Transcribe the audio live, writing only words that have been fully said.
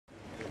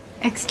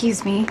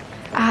Excuse me.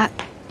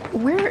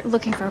 We're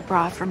looking for a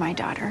bra for my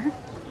daughter.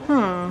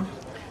 Well,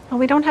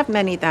 we don't have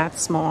many that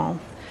small.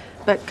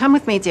 But come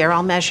with me, dear.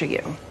 I'll measure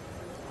you.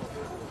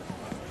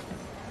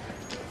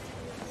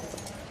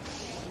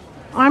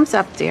 Arms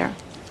up, dear.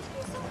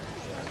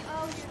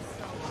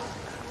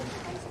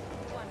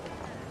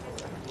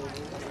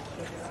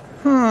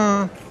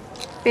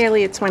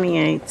 Barely a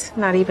 28.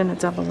 Not even a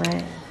double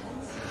A.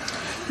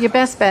 Your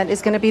best bet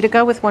is going to be to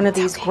go with one of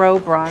these grow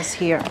bras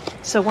here.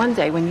 So one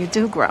day when you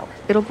do grow,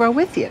 it'll grow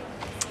with you.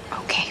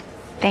 Okay.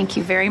 Thank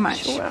you very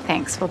much. Sure.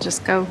 Thanks. We'll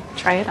just go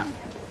try it on.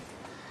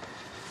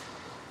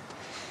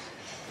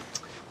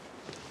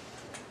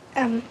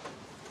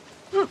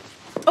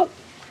 Oh,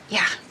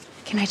 yeah.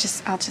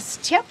 I'll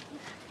just, yep.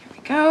 Here we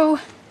go.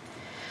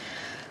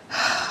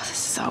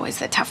 This is always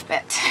the tough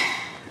bit.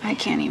 I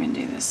can't even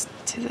do this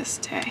to this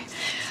day.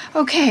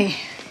 Okay.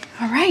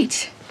 All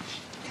right.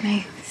 Can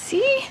I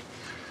see?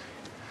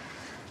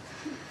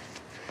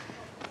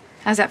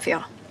 How's that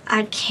feel?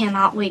 I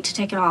cannot wait to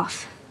take it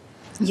off.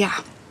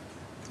 Yeah.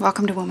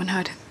 Welcome to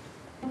womanhood.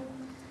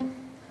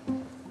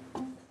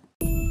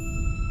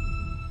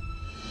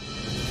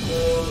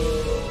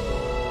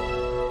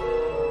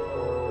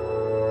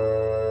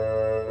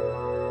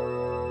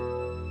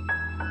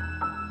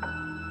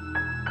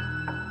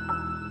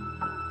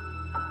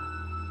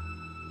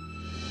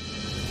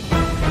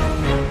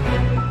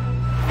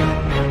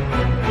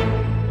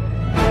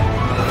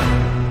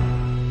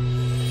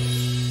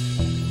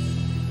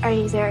 Are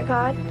you there,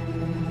 God?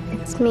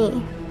 It's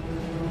me,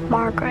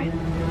 Margaret.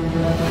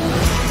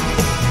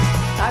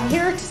 I'm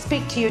here to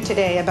speak to you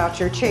today about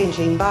your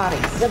changing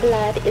bodies. The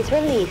blood is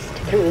released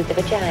through the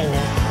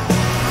vagina.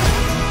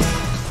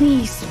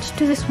 Please, just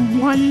do this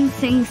one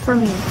thing for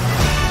me.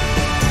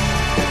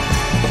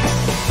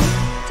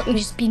 Let me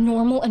just be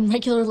normal and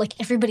regular like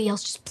everybody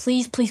else. Just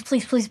please, please,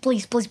 please, please,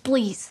 please, please,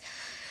 please.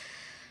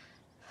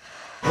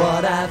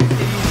 What I feel,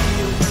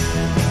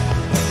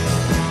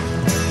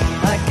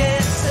 I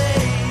can't say.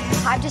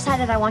 I've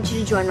decided I want you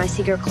to join my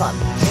secret club.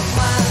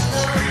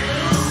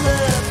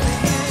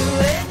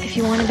 If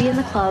you want to be in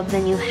the club,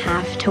 then you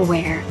have to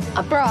wear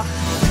a bra.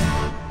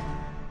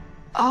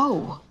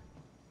 Oh.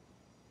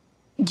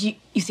 You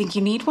think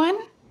you need one?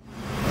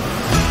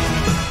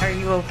 Are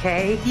you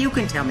okay? You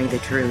can tell me the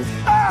truth.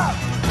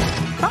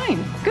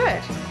 Fine,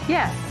 good.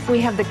 Yes, we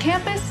have the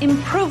Campus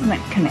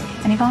Improvement Committee.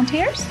 Any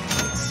volunteers?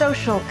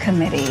 Social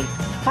Committee,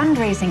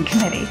 Fundraising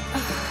Committee.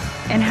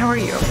 And how are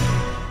you?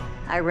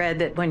 I read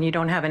that when you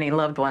don't have any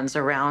loved ones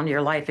around,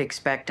 your life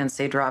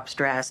expectancy drops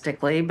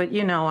drastically, but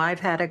you know,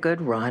 I've had a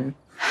good run.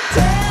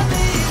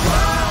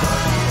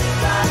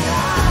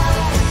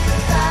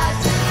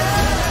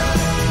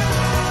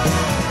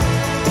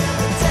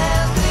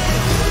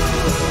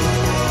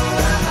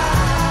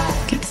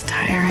 Gets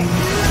tiring.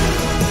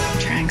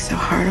 Trying so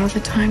hard all the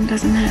time,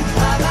 doesn't it?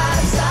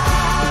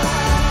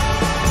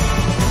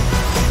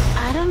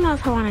 I don't know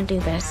if I want to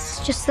do this,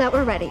 just so that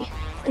we're ready.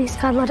 Please,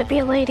 God, let it be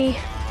a lady.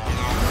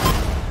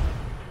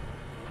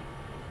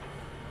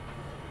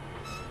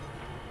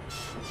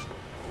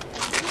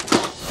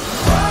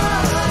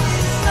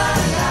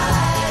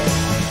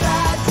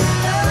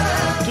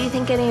 Do you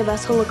think any of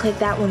us will look like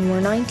that when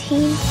we're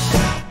 19?